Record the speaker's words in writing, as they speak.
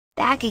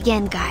Back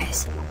again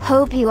guys,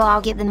 hope you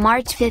all get the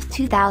March 5th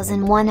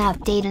 2001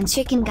 update on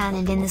Chicken Gun,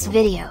 and in this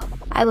video,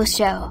 I will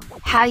show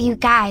how you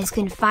guys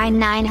can find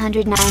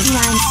 999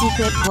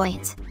 secret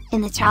coins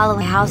in the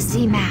Chalo House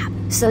Z map,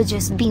 so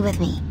just be with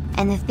me,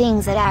 and the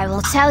things that I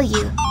will tell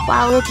you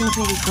while looking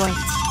for the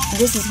coins.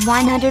 This is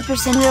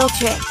 100% real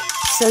trick,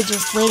 so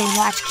just wait and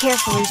watch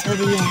carefully till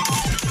the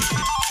end.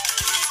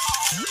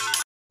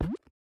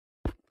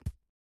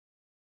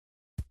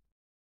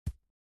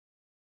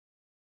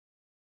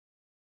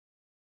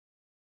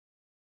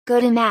 Go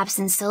to Maps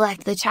and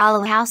select the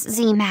Chalo House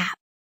Z map.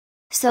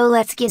 So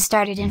let's get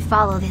started and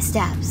follow the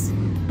steps.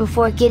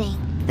 Before getting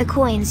the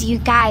coins, you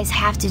guys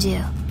have to do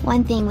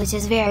one thing which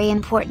is very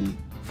important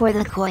for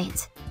the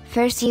coins.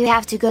 First you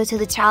have to go to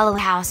the Chalo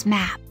House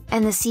map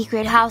and the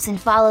secret house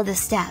and follow the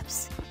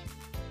steps.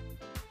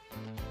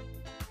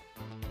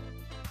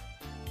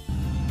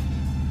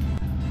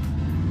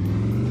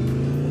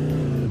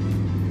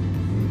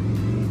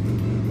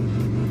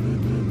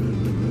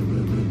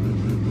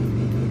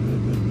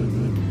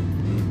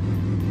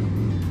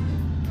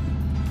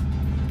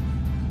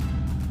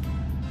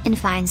 And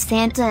find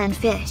Santa and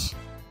fish.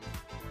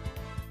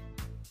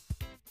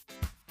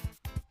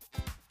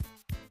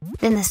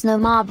 Then the snow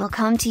mob will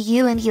come to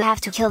you and you have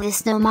to kill this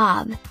snow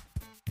mob.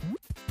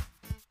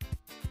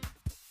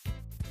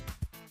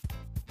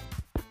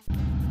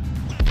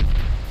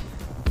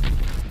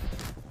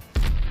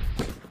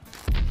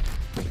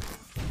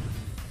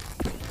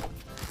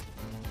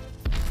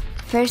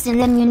 First, and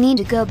then you need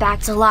to go back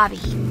to lobby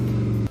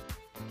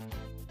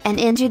and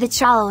enter the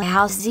Chalo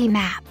House Z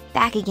map.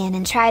 Back again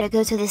and try to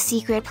go to the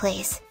secret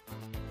place.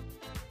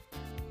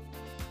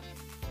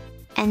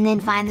 And then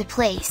find the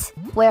place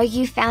where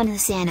you found the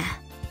Santa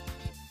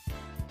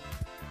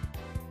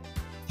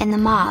and the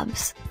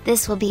mobs.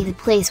 This will be the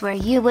place where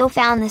you will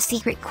found the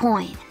secret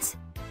coins.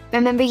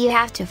 Remember, you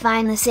have to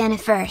find the Santa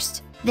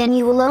first, then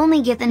you will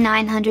only get the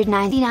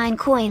 999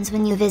 coins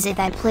when you visit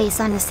that place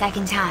on the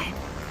second time.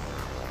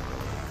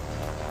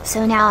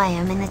 So now I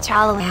am in the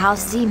Chalo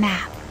House Z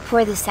map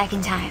for the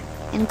second time,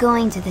 and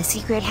going to the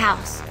secret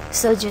house,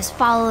 so just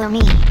follow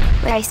me,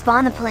 where I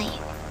spawn the plane,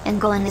 and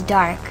go in the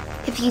dark.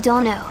 If you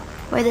don't know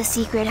where the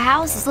secret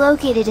house is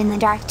located in the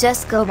dark,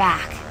 just go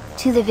back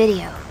to the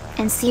video,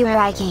 and see where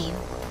I came,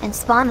 and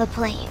spawn the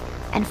plane,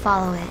 and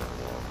follow it.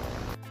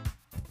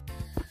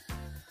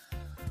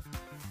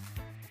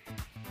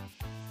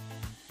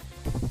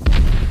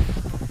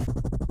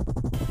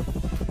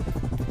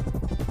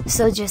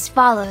 So just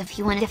follow if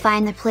you want to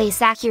find the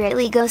place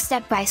accurately, go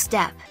step by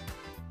step.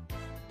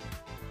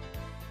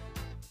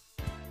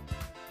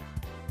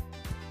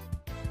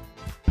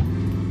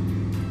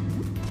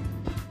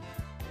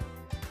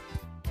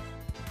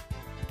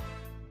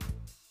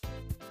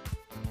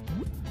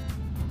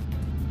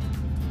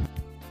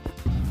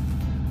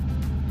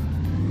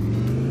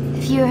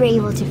 If you are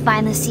able to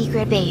find the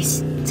secret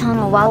base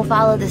tunnel while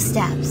follow the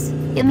steps,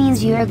 it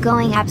means you are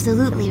going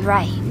absolutely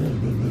right.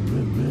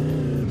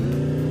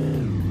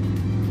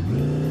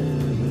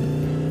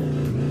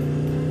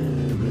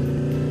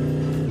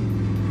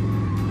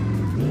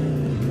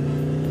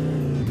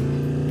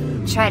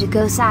 Try to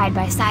go side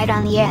by side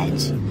on the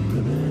edge.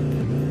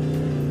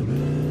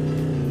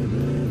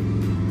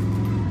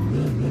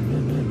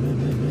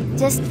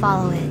 Just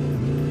follow it.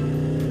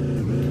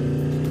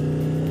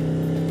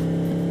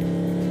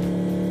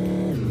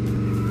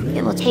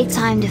 It will take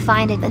time to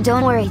find it, but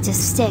don't worry,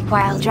 just stick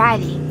while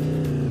driving.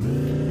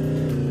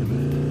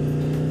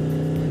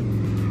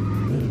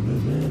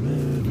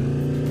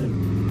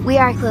 We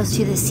are close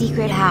to the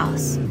secret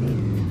house.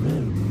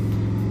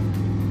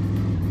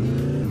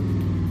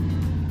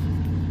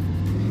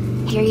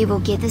 Here you will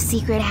get the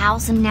secret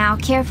house, and now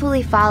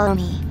carefully follow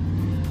me.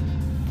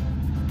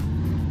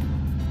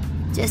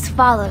 Just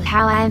follow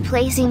how I am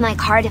placing my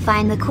car to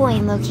find the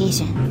coin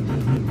location.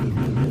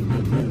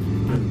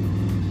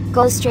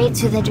 Go straight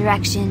to the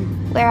direction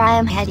where I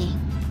am heading.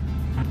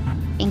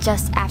 And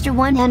just after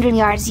 100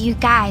 yards you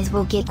guys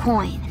will get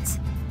coins.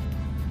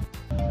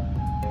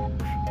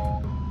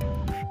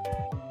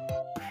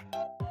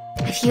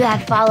 If you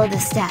had followed the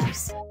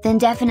steps, then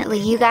definitely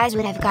you guys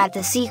would have got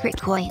the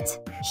secret coins.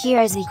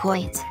 Here is the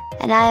coins,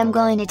 and I am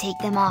going to take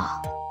them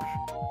all.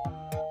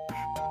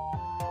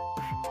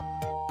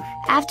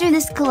 After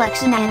this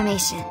collection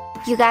animation,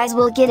 you guys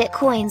will get it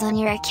coins on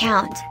your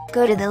account.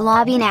 Go to the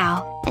lobby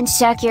now, and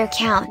check your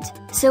account.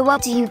 So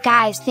what do you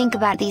guys think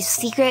about these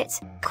secrets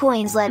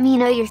coins? Let me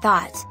know your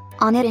thoughts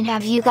on it, and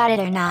have you got it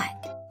or not?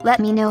 Let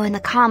me know in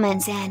the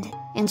comments and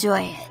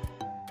enjoy it.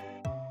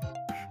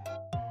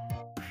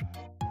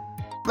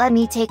 Let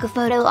me take a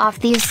photo of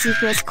these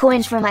secret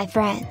coins for my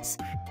friends.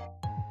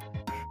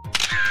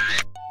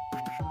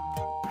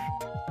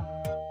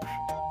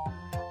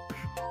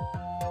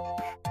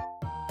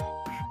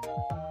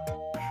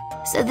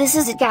 So this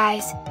is it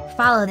guys,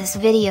 follow this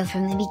video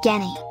from the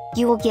beginning,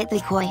 you will get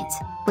the coins,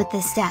 with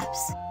the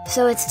steps.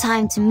 So it's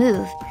time to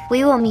move,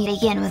 we will meet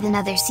again with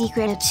another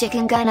secret of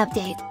Chicken Gun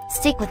update.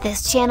 Stick with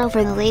this channel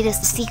for the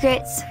latest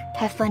secrets,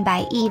 have fun,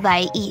 bye.